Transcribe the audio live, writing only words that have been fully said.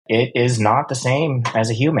it is not the same as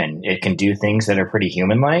a human. It can do things that are pretty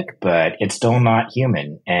human-like, but it's still not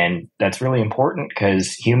human. And that's really important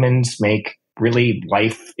because humans make really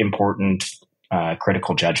life-important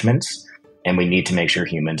critical judgments, and we need to make sure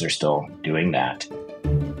humans are still doing that.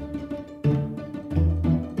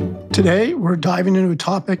 Today, we're diving into a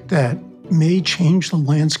topic that may change the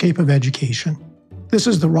landscape of education. This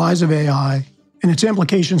is the rise of AI and its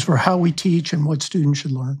implications for how we teach and what students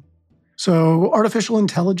should learn. So artificial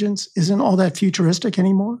intelligence isn't all that futuristic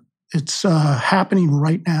anymore. It's happening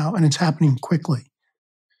right now, and it's happening quickly.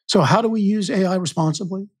 So how do we use AI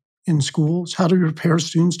responsibly in schools? How do we prepare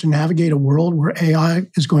students to navigate a world where AI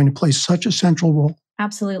is going to play such a central role?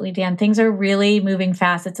 Absolutely, Dan. Things are really moving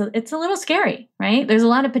fast. It's a little scary, right? There's a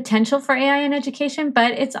lot of potential for AI in education,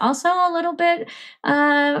 but it's also a little bit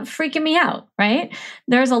freaking me out, right?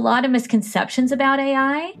 There's a lot of misconceptions about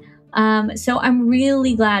AI. So I'm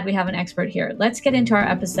really glad we have an expert here. Let's get into our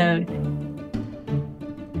episode.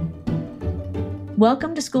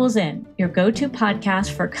 Welcome to Schools In, your go-to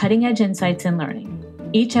podcast for cutting-edge insights in learning.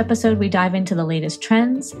 Each episode, we dive into the latest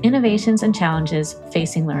trends, innovations, and challenges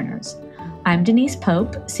facing learners. I'm Denise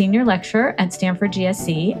Pope, Senior Lecturer at Stanford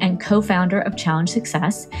GSC and co-founder of Challenge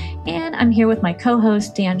Success, and I'm here with my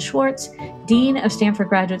co-host Dan Schwartz, Dean of Stanford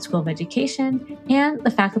Graduate School of Education and the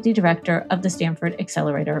Faculty Director of the Stanford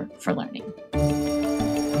Accelerator for Learning.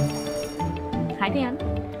 Hi, Dan.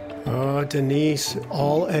 Oh, Denise,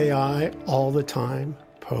 all AI, all the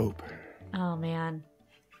Pope. Oh, man.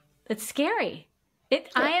 It's scary.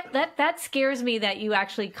 That scares me that you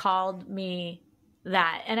actually called me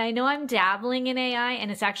that. And I know I'm dabbling in AI,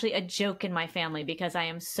 and it's actually a joke in my family because I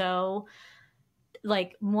am so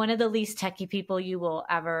one of the least techie people you will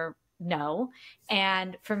ever know.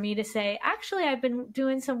 And for me to say, actually, I've been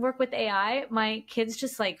doing some work with AI, my kids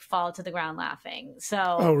just fall to the ground laughing. So,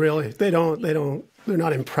 oh, really? They're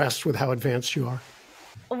not impressed with how advanced you are.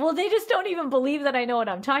 Well, they just don't even believe that I know what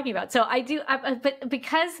I'm talking about. So but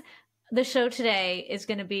because the show today is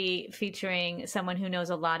going to be featuring someone who knows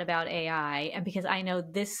a lot about AI, and because I know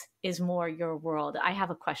this is more your world, I have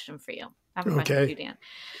a question for you. I have a question for you, Dan.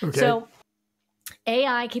 Okay. So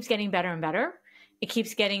AI keeps getting better and better. It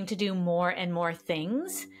keeps getting to do more and more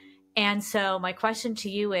things. And so my question to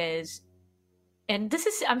you is, and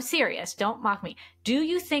I'm serious, don't mock me. Do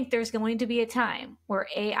you think there's going to be a time where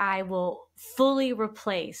AI will fully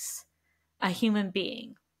replace a human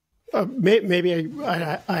being? Maybe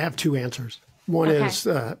I have two answers. One is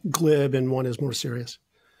glib and one is more serious.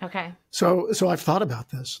 Okay. So I've thought about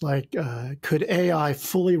this. Could AI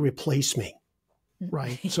fully replace me?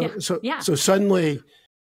 Right. So suddenly,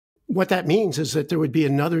 what that means is that there would be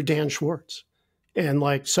another Dan Schwartz, and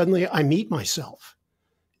suddenly I meet myself,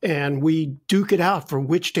 and we duke it out for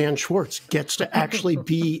which Dan Schwartz gets to actually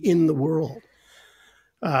be in the world.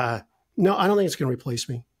 No, I don't think it's going to replace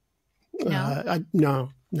me.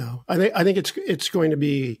 No. I think it's going to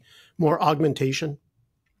be more augmentation.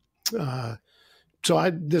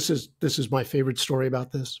 This is my favorite story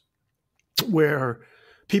about this, where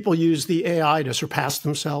people use the AI to surpass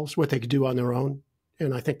themselves, what they could do on their own.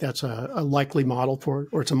 And I think that's a likely model for it,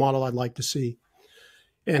 or it's a model I'd like to see.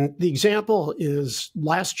 And the example is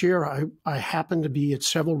last year, I happened to be at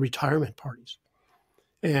several retirement parties.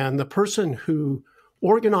 And the person who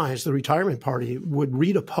organized the retirement party would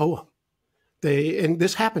read a poem. And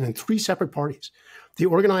this happened in 3 separate parties. The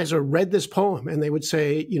organizer read this poem and they would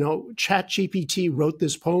say, ChatGPT wrote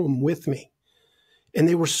this poem with me. And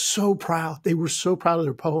they were so proud. They were so proud of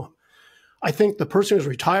their poem. I think the person who was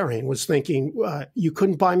retiring was thinking, you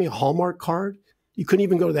couldn't buy me a Hallmark card. You couldn't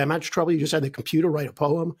even go to that much trouble. You just had the computer write a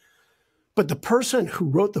poem. But the person who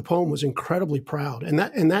wrote the poem was incredibly proud.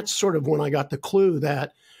 And that's sort of when I got the clue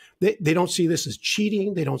that they don't see this as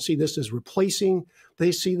cheating. They don't see this as replacing.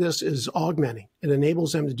 They see this as augmenting. It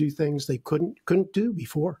enables them to do things they couldn't do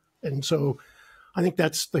before. And so I think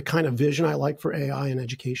that's the kind of vision I like for AI in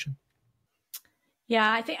education.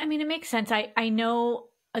 Yeah, it makes sense. I know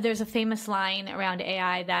there's a famous line around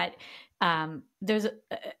AI that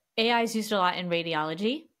AI is used a lot in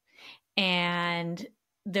radiology. And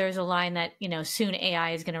there's a line that, soon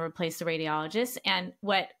AI is going to replace the radiologist. And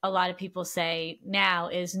what a lot of people say now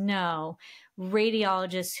is no,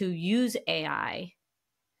 radiologists who use AI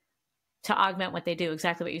to augment what they do,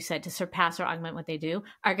 exactly what you said, to surpass or augment what they do,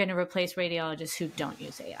 are going to replace radiologists who don't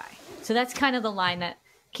use AI. So that's kind of the line that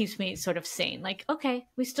keeps me sort of sane. Okay,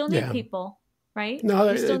 we still need people, right? No,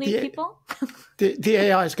 we still need people. The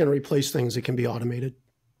AI is going to replace things that can be automated.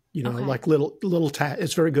 Like little tasks.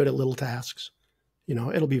 It's very good at little tasks.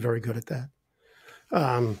 It'll be very good at that.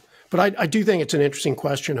 But I do think it's an interesting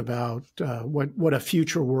question about what a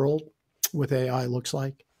future world with AI looks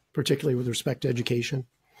like. particularly with respect to education.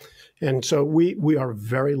 And so we are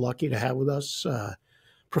very lucky to have with us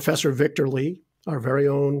Professor Victor Lee, our very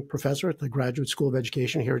own professor at the Graduate School of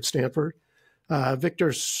Education here at Stanford.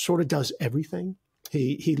 Victor sort of does everything.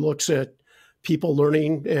 He looks at people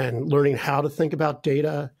learning how to think about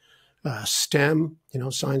data, STEM,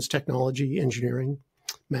 science, technology, engineering,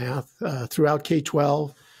 math, throughout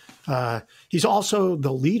K-12. He's also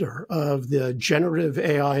the leader of the Generative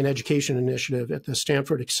AI in Education Initiative at the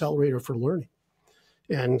Stanford Accelerator for Learning.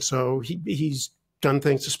 And so he's done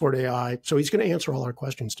things to support AI. So he's going to answer all our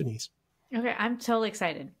questions, Denise. Okay, I'm totally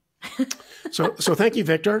excited. So thank you,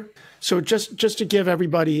 Victor. So just to give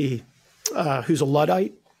everybody who's a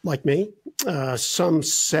Luddite like me some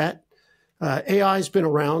set, AI has been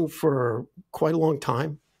around for quite a long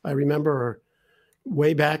time. I remember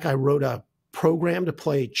way back I wrote a program to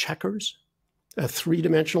play checkers,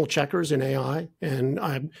 three-dimensional checkers in AI, and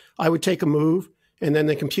I would take a move, and then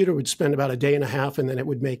the computer would spend about a day and a half, and then it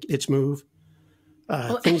would make its move.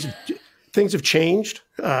 Things have changed.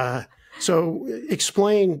 So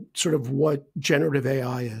explain sort of what generative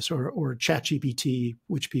AI is, or ChatGPT,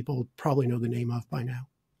 which people probably know the name of by now.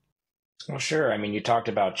 Well, sure. I mean, you talked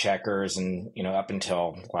about checkers, and up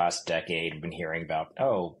until last decade, we've been hearing about,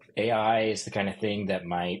 AI is the kind of thing that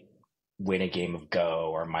might win a game of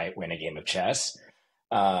Go or might win a game of chess.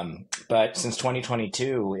 But since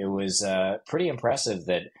 2022, it was pretty impressive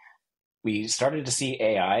that we started to see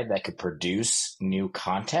AI that could produce new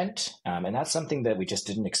content. And that's something that we just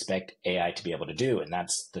didn't expect AI to be able to do. And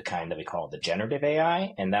that's the kind that we call the generative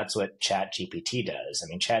AI. And that's what ChatGPT does. I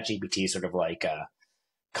mean, ChatGPT is sort of like a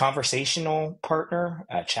conversational partner,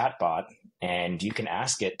 a chatbot, and you can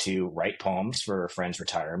ask it to write poems for a friend's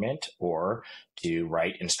retirement, or to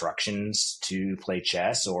write instructions to play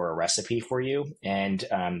chess, or a recipe for you. And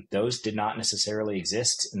those did not necessarily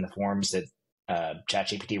exist in the forms that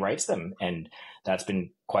ChatGPT writes them. And that's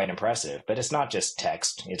been quite impressive. But it's not just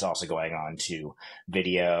text. It's also going on to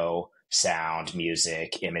video, sound,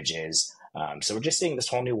 music, images. So we're just seeing this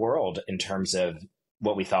whole new world in terms of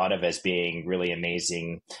what we thought of as being really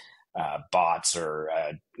amazing bots or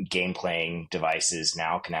game playing devices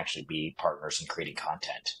now can actually be partners in creating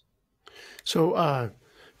content. So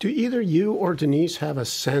do either you or Denise have a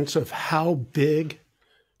sense of how big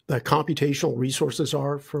the computational resources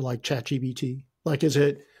are for like ChatGPT? Like, is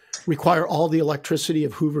it require all the electricity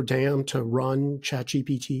of Hoover Dam to run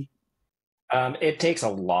ChatGPT? It takes a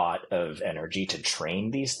lot of energy to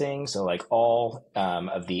train these things. So like all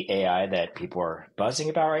of the AI that people are buzzing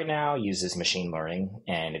about right now uses machine learning,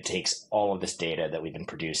 and it takes all of this data that we've been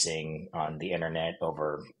producing on the internet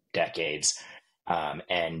over decades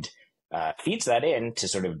and feeds that in to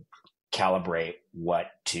sort of calibrate what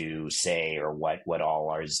to say or what all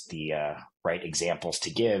are the right examples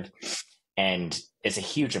to give. And it's a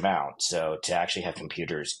huge amount. So to actually have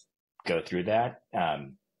computers go through that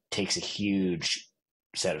takes a huge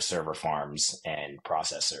set of server farms and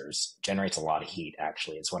processors, generates a lot of heat.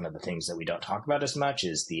 Actually, it's one of the things that we don't talk about as much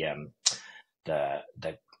is the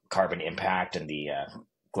carbon impact and the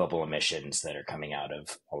global emissions that are coming out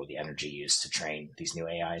of all of the energy used to train these new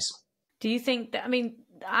AIs. Do you think that, I mean,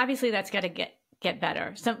 obviously that's got to get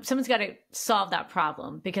better. Someone's got to solve that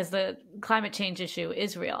problem, because the climate change issue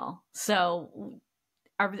is real. So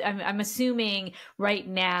I'm assuming right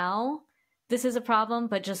now this is a problem,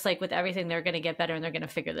 but just like with everything, they're going to get better and they're going to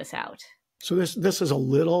figure this out. So this is a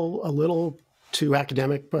little too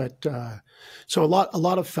academic, but so a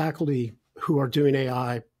lot of faculty who are doing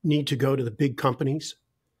AI need to go to the big companies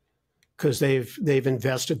because they've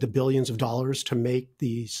invested the billions of dollars to make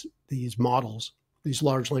these models, these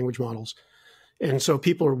large language models. And so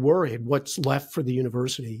people are worried what's left for the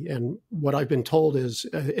university. And what I've been told is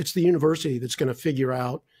it's the university that's going to figure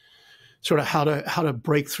out sort of how to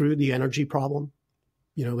break through the energy problem,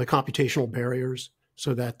 the computational barriers,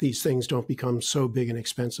 so that these things don't become so big and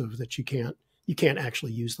expensive that you can't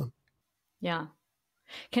actually use them. Yeah.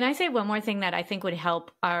 Can I say one more thing that I think would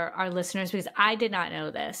help our listeners, because I did not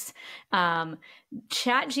know this.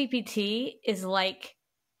 ChatGPT is like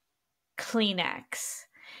Kleenex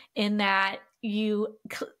in that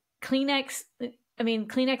Kleenex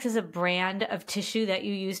is a brand of tissue that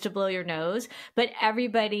you use to blow your nose, but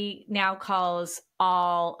everybody now calls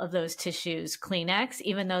all of those tissues Kleenex,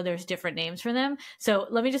 even though there's different names for them. So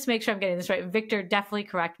let me just make sure I'm getting this right. Victor, definitely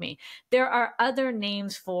correct me. There are other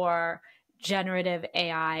names for generative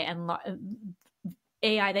AI and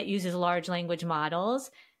AI that uses large language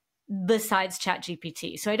models besides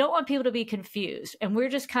ChatGPT. So I don't want people to be confused. And we're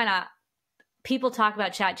just people talk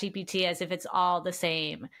about ChatGPT as if it's all the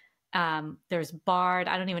same. There's Bard.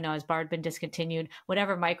 I don't even know, has Bard been discontinued?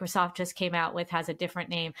 Whatever Microsoft just came out with has a different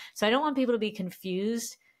name. So I don't want people to be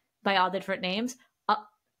confused by all the different names.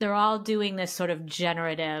 They're all doing this sort of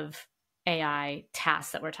generative AI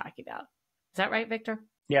task that we're talking about. Is that right, Victor?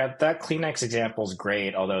 Yeah, that Kleenex example is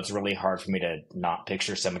great, although it's really hard for me to not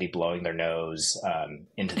picture somebody blowing their nose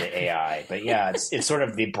into the AI. But yeah, it's sort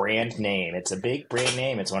of the brand name. It's a big brand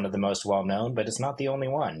name. It's one of the most well-known, but it's not the only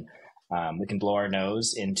one. We can blow our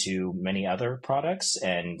nose into many other products,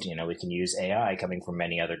 and we can use AI coming from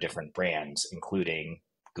many other different brands, including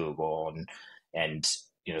Google and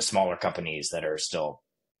smaller companies that are still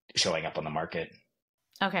showing up on the market.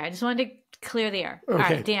 Okay, I just wanted to clear the air. Okay, all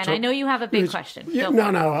right, Dan, so I know you have a big question. Yeah,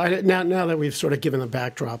 now that we've sort of given the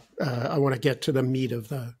backdrop, I want to get to the meat of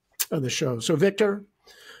the show. So, Victor,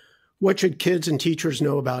 what should kids and teachers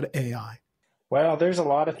know about AI? Well, there's a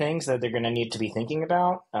lot of things that they're going to need to be thinking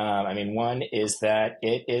about. One is that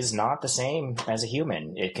it is not the same as a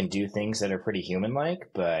human. It can do things that are pretty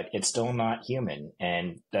human-like, but it's still not human.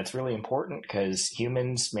 And that's really important because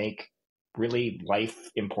humans make really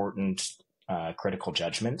life-important critical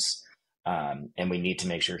judgments. And we need to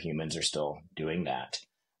make sure humans are still doing that.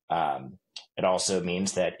 It also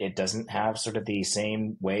means that it doesn't have sort of the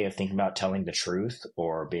same way of thinking about telling the truth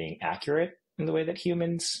or being accurate in the way that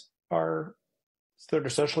humans are sort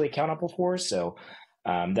of socially accountable for. So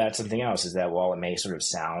that's something else, is that while it may sort of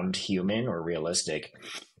sound human or realistic,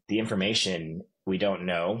 the information we don't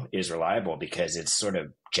know is reliable because it's sort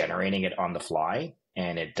of generating it on the fly,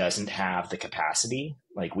 and it doesn't have the capacity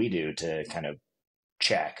like we do to kind of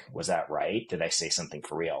check, was that right? Did I say something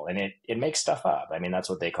for real? And it makes stuff up. That's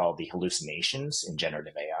what they call the hallucinations in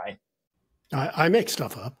generative AI. I make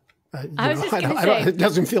stuff up. I was just going to say, it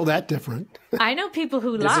doesn't feel that different. I know people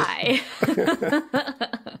who lie.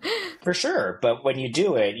 For sure. But when you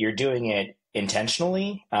do it, you're doing it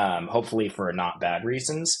intentionally, hopefully for not bad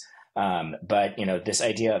reasons. But this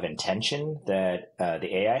idea of intention that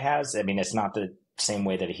the AI has, it's not the same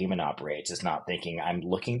way that a human operates. It's not thinking, I'm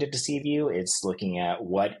looking to deceive you. It's looking at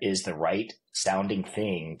what is the right sounding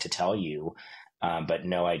thing to tell you, but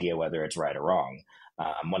no idea whether it's right or wrong.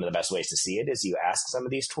 One of the best ways to see it is you ask some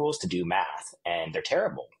of these tools to do math, and they're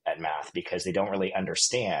terrible at math because they don't really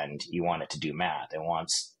understand you want it to do math. It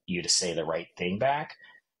wants you to say the right thing back,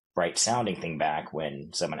 right sounding thing back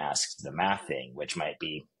when someone asks the math thing, which might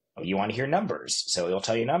be, oh, you want to hear numbers. So it'll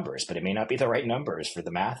tell you numbers, but it may not be the right numbers for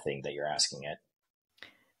the math thing that you're asking it.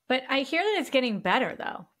 But I hear that it's getting better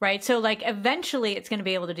though, right? So eventually it's going to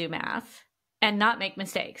be able to do math and not make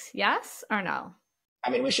mistakes. Yes or no?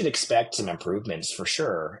 We should expect some improvements for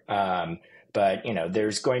sure. But,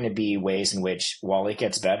 there's going to be ways in which, while it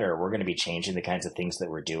gets better, we're going to be changing the kinds of things that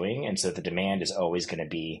we're doing. And so the demand is always going to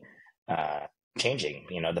be changing.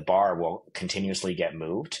 The bar will continuously get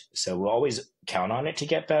moved. So we'll always count on it to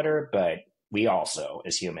get better. But we also,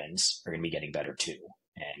 as humans, are going to be getting better too.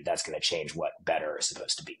 And that's going to change what better is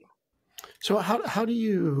supposed to be. So how do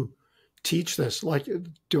you teach this?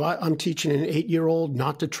 I'm teaching an 8-year-old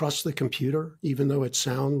not to trust the computer, even though it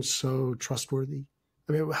sounds so trustworthy.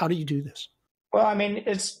 How do you do this? Well,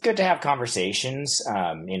 it's good to have conversations,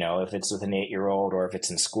 if it's with an 8-year-old or if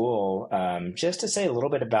it's in school, just to say a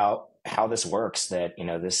little bit about how this works, that,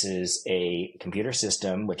 this is a computer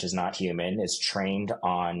system, which is not human. It's trained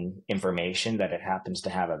on information that it happens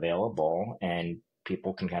to have available, and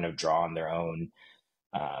people can kind of draw on their own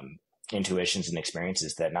intuitions and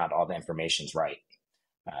experiences that not all the information's right.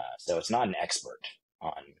 So it's not an expert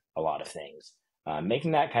on a lot of things.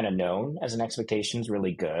 Making that kind of known as an expectation is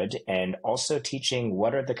really good. And also teaching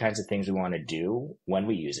what are the kinds of things we want to do when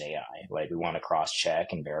we use AI. We want to cross-check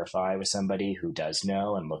and verify with somebody who does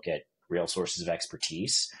know and look at real sources of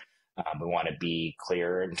expertise. We want to be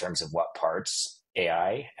clear in terms of what parts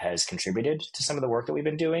AI has contributed to some of the work that we've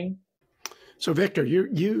been doing. So, Victor,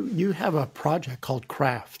 you have a project called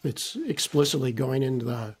Craft that's explicitly going into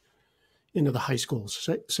the high schools.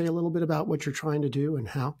 Say a little bit about what you're trying to do and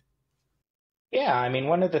how. Yeah,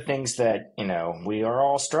 one of the things that, we are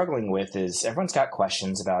all struggling with is everyone's got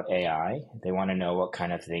questions about AI. They want to know what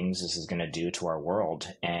kind of things this is going to do to our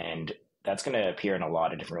world. And that's going to appear in a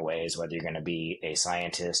lot of different ways, whether you're going to be a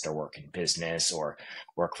scientist or work in business or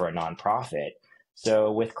work for a nonprofit.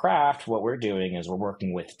 So with Craft, what we're doing is we're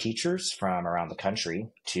working with teachers from around the country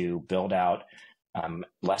to build out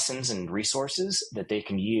lessons and resources that they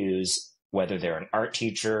can use, whether they're an art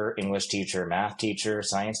teacher, English teacher, math teacher,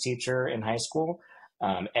 science teacher in high school,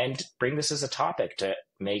 and bring this as a topic to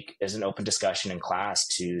make as an open discussion in class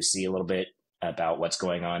to see a little bit about what's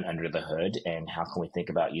going on under the hood and how can we think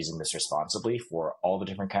about using this responsibly for all the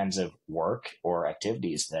different kinds of work or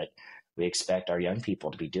activities that we expect our young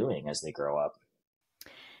people to be doing as they grow up.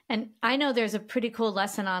 And I know there's a pretty cool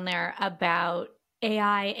lesson on there about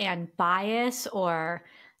AI and bias, or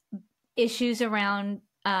issues around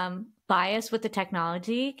bias with the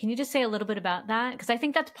technology. Can you just say a little bit about that? Because I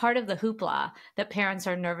think that's part of the hoopla that parents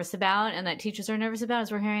are nervous about and that teachers are nervous about,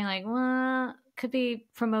 is we're hearing like, well, could be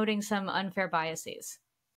promoting some unfair biases.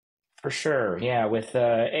 For sure. Yeah. With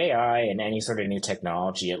AI and any sort of new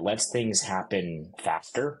technology, it lets things happen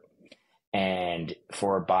faster. And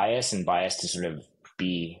for bias to sort of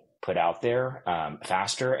be put out there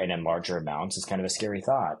faster and in larger amounts is kind of a scary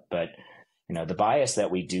thought. But the bias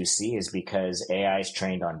that we do see is because AI is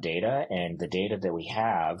trained on data, and the data that we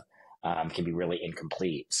have can be really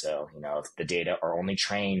incomplete. So, if the data are only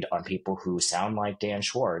trained on people who sound like Dan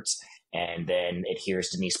Schwartz, and then it hears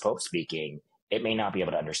Denise Pope speaking, it may not be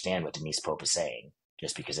able to understand what Denise Pope is saying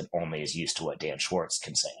just because it only is used to what Dan Schwartz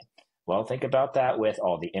can say. Well, think about that with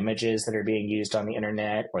all the images that are being used on the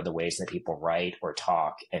internet, or the ways that people write or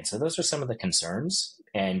talk. And so those are some of the concerns.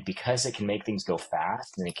 And because it can make things go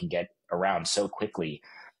fast and it can get around so quickly,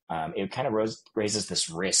 it kind of raises this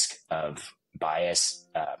risk of bias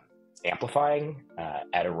amplifying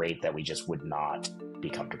at a rate that we just would not be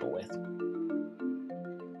comfortable with.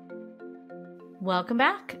 Welcome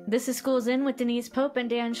back. This is Schools In with Denise Pope and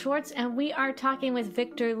Dan Schwartz, and we are talking with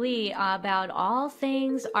Victor Lee about all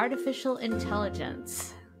things artificial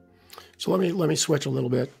intelligence. So let me switch a little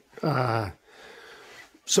bit.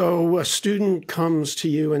 So a student comes to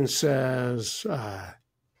you and says,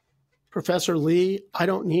 Professor Lee, I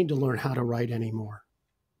don't need to learn how to write anymore.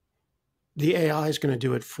 The AI is going to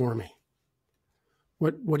do it for me.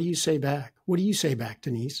 What do you say back? What do you say back,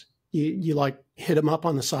 Denise? You like hit them up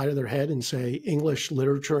on the side of their head and say English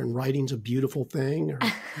literature and writing's a beautiful thing?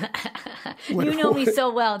 Or you know me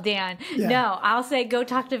so well, Dan. Yeah. No, I'll say go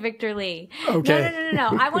talk to Victor Lee. Okay. No.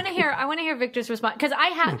 I want to hear Victor's response, because I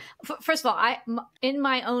have. First of all, in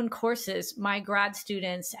my own courses, my grad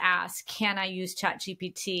students ask, "Can I use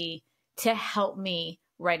ChatGPT to help me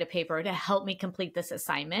write a paper, to help me complete this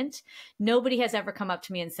assignment?" Nobody has ever come up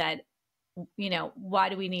to me and said, why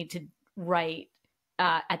do we need to write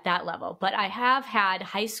at that level? But I have had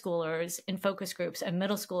high schoolers in focus groups and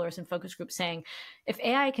middle schoolers in focus groups saying, if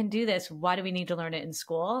AI can do this, why do we need to learn it in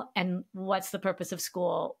school? And what's the purpose of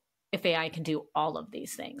school if AI can do all of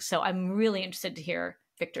these things? So I'm really interested to hear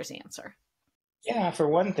Victor's answer. Yeah, for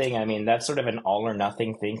one thing, that's sort of an all or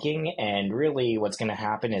nothing thinking. And really what's going to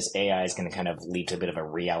happen is AI is going to kind of lead to a bit of a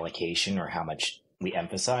reallocation, or how much we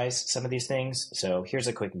emphasize some of these things. So here's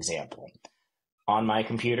a quick example. On my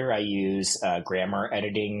computer, I use a grammar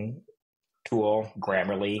editing tool,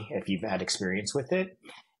 Grammarly, if you've had experience with it.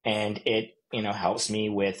 And it, helps me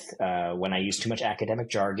with when I use too much academic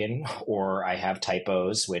jargon, or I have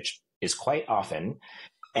typos, which is quite often.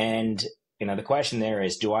 And, the question there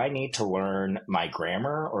is, do I need to learn my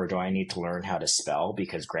grammar, or do I need to learn how to spell,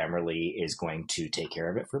 because Grammarly is going to take care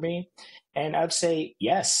of it for me? And I'd say,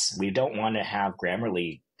 yes, we don't want to have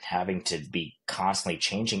Grammarly having to be constantly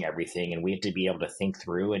changing everything, and we have to be able to think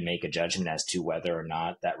through and make a judgment as to whether or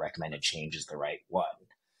not that recommended change is the right one.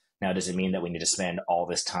 Now, does it mean that we need to spend all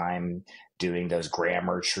this time doing those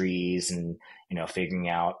grammar trees and figuring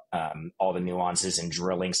out all the nuances and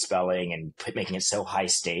drilling spelling and making it so high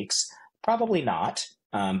stakes? Probably not.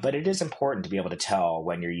 But it is important to be able to tell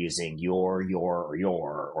when you're using your,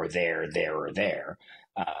 or there, or there.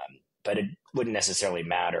 But it wouldn't necessarily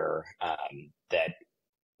matter that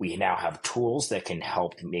we now have tools that can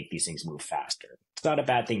help make these things move faster. It's not a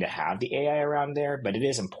bad thing to have the AI around there, but it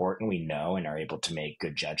is important we know and are able to make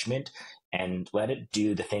good judgment and let it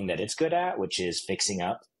do the thing that it's good at, which is fixing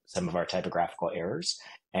up some of our typographical errors,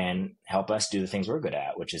 and help us do the things we're good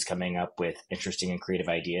at, which is coming up with interesting and creative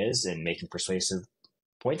ideas and making persuasive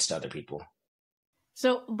points to other people.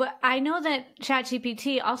 So, but I know that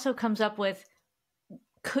ChatGPT also comes up with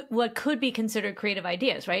what could be considered creative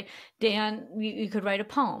ideas, right? Dan, you could write a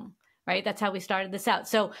poem, right? That's how we started this out.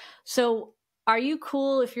 So are you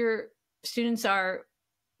cool if your students are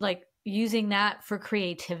like using that for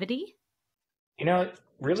creativity? It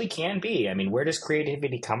really can be. Where does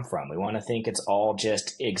creativity come from? We want to think it's all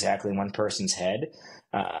just exactly one person's head.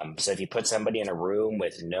 So if you put somebody in a room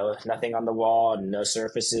with nothing on the wall, no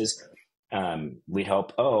surfaces, we'd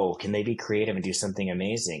hope, can they be creative and do something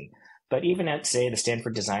amazing? But even at, say, the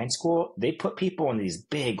Stanford Design School, they put people in these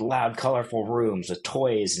big, loud, colorful rooms with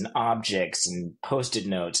toys and objects and Post-it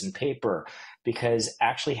notes and paper, because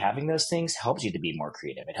actually having those things helps you to be more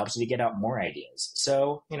creative. It helps you to get out more ideas.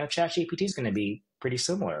 So, ChatGPT is going to be pretty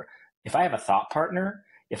similar. If I have a thought partner,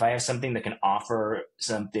 if I have something that can offer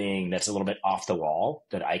something that's a little bit off the wall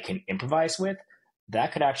that I can improvise with,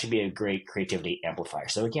 that could actually be a great creativity amplifier.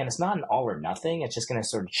 So again, it's not an all or nothing. It's just going to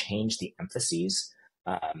sort of change the emphases.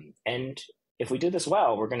 And if we do this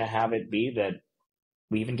well, we're going to have it be that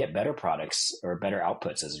we even get better products or better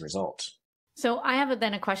outputs as a result. So I have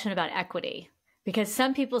then a question about equity, because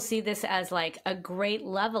some people see this as like a great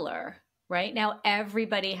leveler. Right now,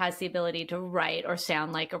 everybody has the ability to write or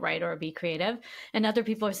sound like a writer or be creative. And other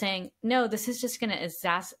people are saying, no, this is just going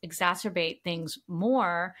to exacerbate things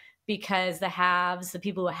more, because the haves, the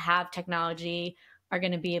people who have technology, are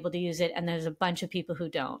going to be able to use it. And there's a bunch of people who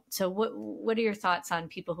don't. So what are your thoughts on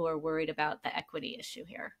people who are worried about the equity issue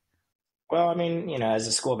here? Well, I mean, as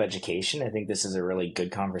a school of education, I think this is a really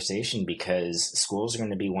good conversation, because schools are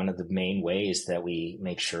going to be one of the main ways that we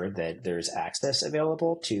make sure that there's access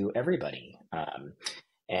available to everybody.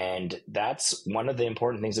 And that's one of the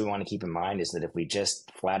important things that we want to keep in mind, is that if we just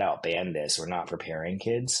flat out ban this, we're not preparing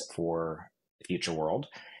kids for the future world.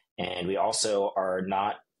 And we also are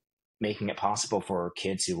not making it possible for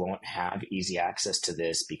kids who won't have easy access to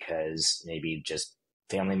this because maybe just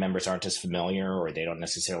family members aren't as familiar, or they don't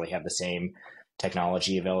necessarily have the same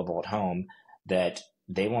technology available at home, that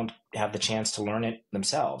they won't have the chance to learn it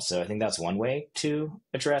themselves. So I think that's one way to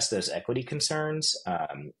address those equity concerns.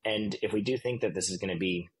 And if we do think that this is going to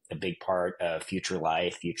be a big part of future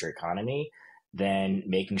life, future economy, then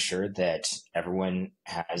making sure that everyone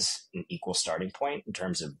has an equal starting point in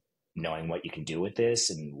terms of knowing what you can do with this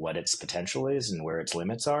and what its potential is and where its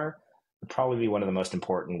limits are would probably be one of the most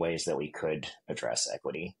important ways that we could address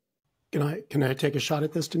equity. Can I take a shot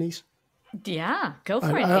at this, Denise? Yeah, go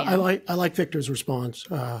for it. I like Victor's response.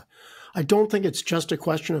 I don't think it's just a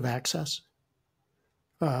question of access.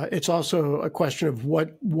 It's also a question of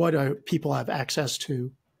what people have access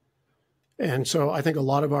to. And so I think a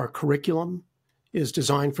lot of our curriculum is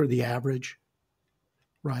designed for the average,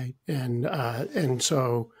 right? And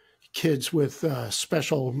so kids with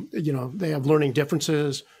special, they have learning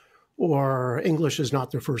differences, or English is not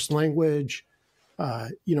their first language.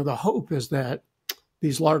 The hope is that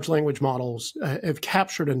these large language models have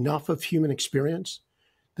captured enough of human experience.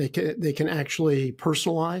 They can actually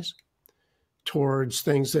personalize towards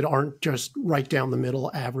things that aren't just right down the middle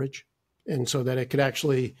average. And so that it could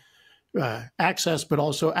actually access, but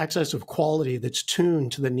also access of quality that's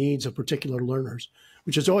tuned to the needs of particular learners,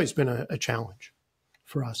 which has always been a challenge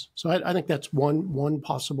for us. So I think that's one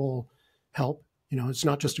possible help. It's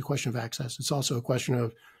not just a question of access. It's also a question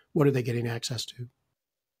of what are they getting access to?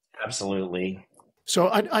 Absolutely.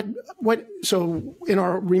 So so in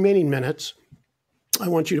our remaining minutes, I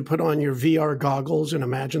want you to put on your VR goggles and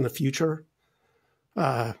imagine the future.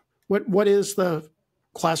 What is the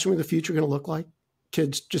classroom of the future going to look like?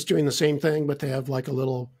 Kids just doing the same thing, but they have like a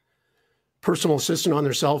little personal assistant on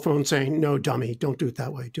their cell phone saying, "No, dummy, don't do it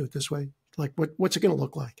that way. Do it this way." Like, what's it going to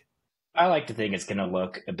look like? I like to think it's going to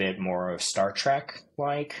look a bit more of Star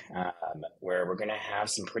Trek-like, where we're going to have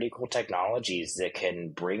some pretty cool technologies that can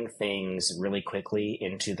bring things really quickly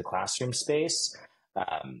into the classroom space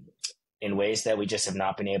in ways that we just have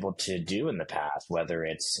not been able to do in the past, whether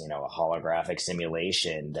it's, a holographic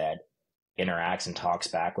simulation that interacts and talks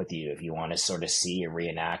back with you. If you want to sort of see a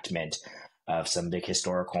reenactment of some big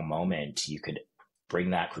historical moment, you could bring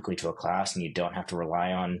that quickly to a class and you don't have to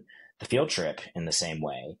rely on the field trip in the same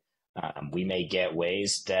way. We may get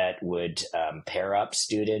ways that would pair up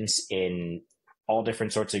students in all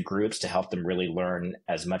different sorts of groups to help them really learn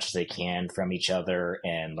as much as they can from each other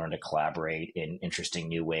and learn to collaborate in interesting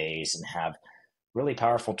new ways and have really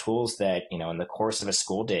powerful tools that, in the course of a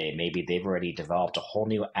school day, maybe they've already developed a whole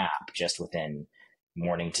new app just within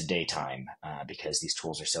morning to daytime because these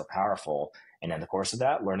tools are so powerful. And in the course of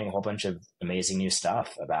that, learning a whole bunch of amazing new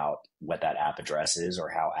stuff about what that app addresses or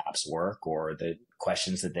how apps work or the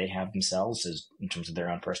questions that they have themselves in terms of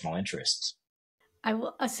their own personal interests.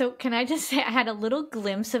 So can I just say I had a little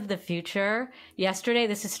glimpse of the future yesterday.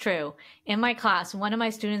 This is true. In my class, one of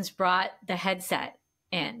my students brought the headset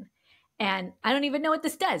in, and I don't even know what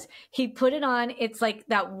this does. He put it on. It's like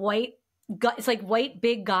that white. It's like white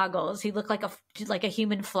big goggles. He looked like a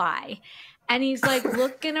human fly. And he's like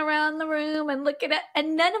looking around the room and looking at,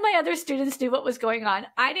 and none of my other students knew what was going on.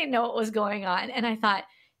 I didn't know what was going on. And I thought,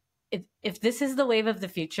 if this is the wave of the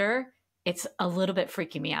future, it's a little bit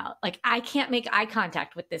freaking me out. Like, I can't make eye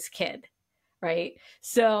contact with this kid, right?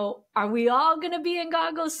 So are we all going to be in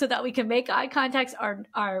goggles so that we can make eye contacts?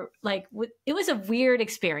 It was a weird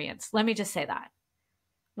experience. Let me just say that.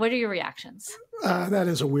 What are your reactions? That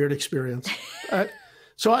is a weird experience.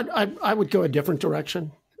 So I would go a different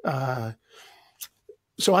direction.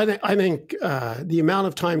 So I think the amount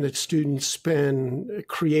of time that students spend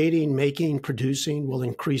creating, making, producing will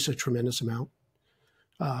increase a tremendous amount.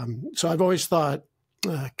 So I've always thought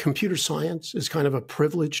computer science is kind of a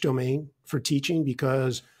privileged domain for teaching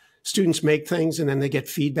because students make things and then they get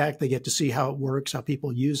feedback. They get to see how it works, how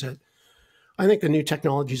people use it. I think the new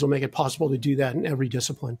technologies will make it possible to do that in every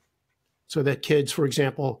discipline so that kids, for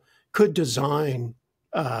example, could design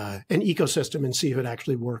an ecosystem and see if it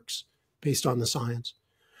actually works based on the science.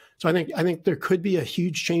 So I think there could be a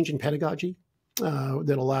huge change in pedagogy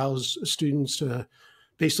that allows students to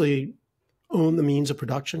basically own the means of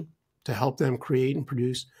production to help them create and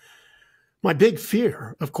produce. My big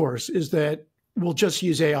fear, of course, is that we'll just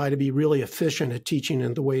use AI to be really efficient at teaching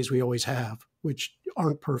in the ways we always have, which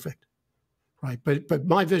aren't perfect, right? But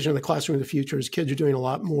my vision of the classroom of the future is kids are doing a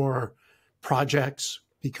lot more projects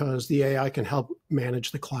because the AI can help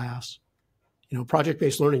manage the class. You know,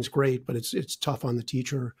 project-based learning is great, but it's tough on the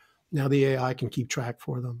teacher. Now the AI can keep track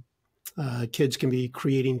for them. Kids can be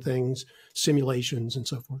creating things, simulations, and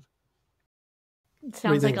so forth. It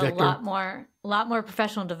sounds like Victor? a lot more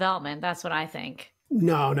professional development. That's what I think.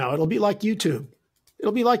 No, it'll be like YouTube.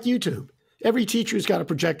 It'll be like YouTube. Every teacher who's got a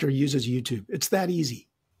projector uses YouTube. It's that easy.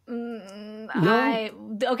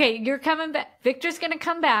 Okay, you're coming back. Victor's going to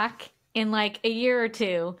come back in like a year or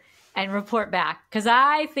two and report back because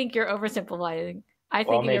I think you're oversimplifying.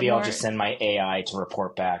 Well, maybe I'll just send my AI to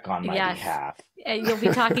report back on my behalf. You'll be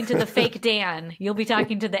talking to the fake Dan. You'll be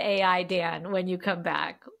talking to the AI Dan when you come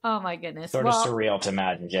back. Oh, my goodness. Sort of surreal to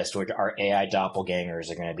imagine just our AI doppelgangers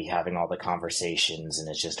are going to be having all the conversations, and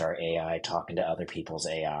it's just our AI talking to other people's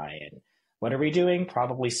AI. And what are we doing?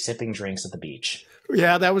 Probably sipping drinks at the beach.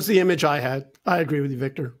 Yeah, that was the image I had. I agree with you,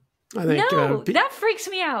 Victor. I think that freaks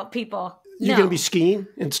me out, people. You're going to be skiing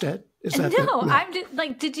instead? I'm just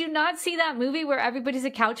like, did you not see that movie where everybody's a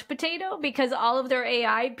couch potato because all of their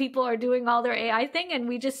AI people are doing all their AI thing and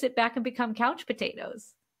we just sit back and become couch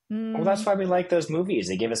potatoes? Well, that's why we like those movies.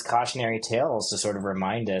 They give us cautionary tales to sort of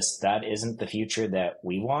remind us that isn't the future that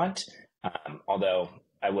we want. Although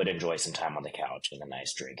I would enjoy some time on the couch and a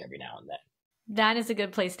nice drink every now and then. That is a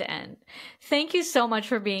good place to end. Thank you so much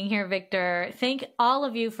for being here, Victor. Thank all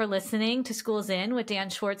of you for listening to Schools In with Dan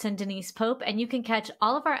Schwartz and Denise Pope. And you can catch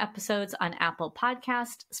all of our episodes on Apple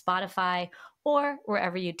Podcast, Spotify, or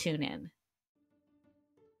wherever you tune in.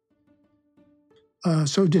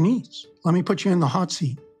 So Denise, let me put you in the hot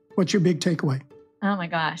seat. What's your big takeaway? Oh my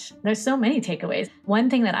gosh, there's so many takeaways. One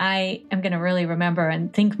thing that I am going to really remember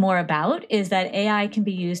and think more about is that AI can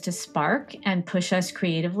be used to spark and push us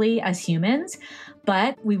creatively as humans,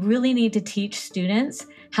 but we really need to teach students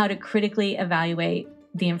how to critically evaluate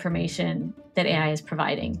the information that AI is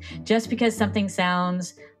providing. Just because something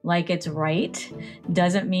sounds like it's right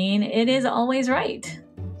doesn't mean it is always right.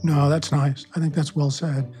 No, that's nice. I think that's well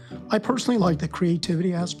said. I personally like the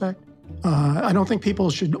creativity aspect. I don't think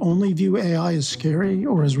people should only view AI as scary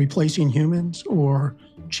or as replacing humans or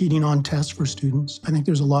cheating on tests for students. I think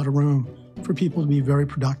there's a lot of room for people to be very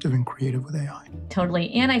productive and creative with AI.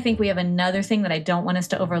 Totally. And I think we have another thing that I don't want us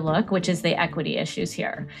to overlook, which is the equity issues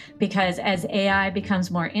here. Because as AI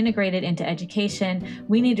becomes more integrated into education,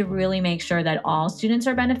 we need to really make sure that all students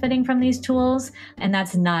are benefiting from these tools. And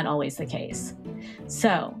that's not always the case.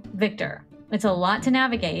 So, Victor, it's a lot to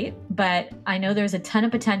navigate, but I know there's a ton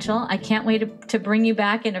of potential. I can't wait to bring you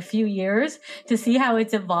back in a few years to see how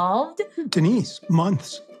it's evolved. Denise,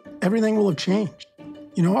 months. Everything will have changed.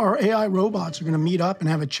 You know, our AI robots are going to meet up and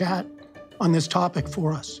have a chat on this topic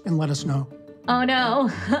for us and let us know. Oh, no.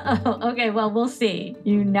 Okay, well, we'll see.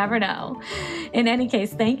 You never know. In any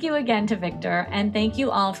case, thank you again to Victor, and thank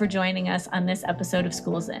you all for joining us on this episode of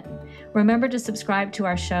Schools In. Remember to subscribe to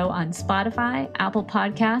our show on Spotify, Apple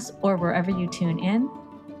Podcasts, or wherever you tune in.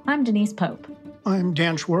 I'm Denise Pope. I'm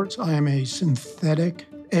Dan Schwartz. I am a synthetic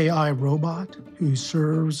AI robot who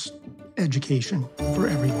serves education for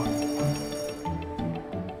everyone.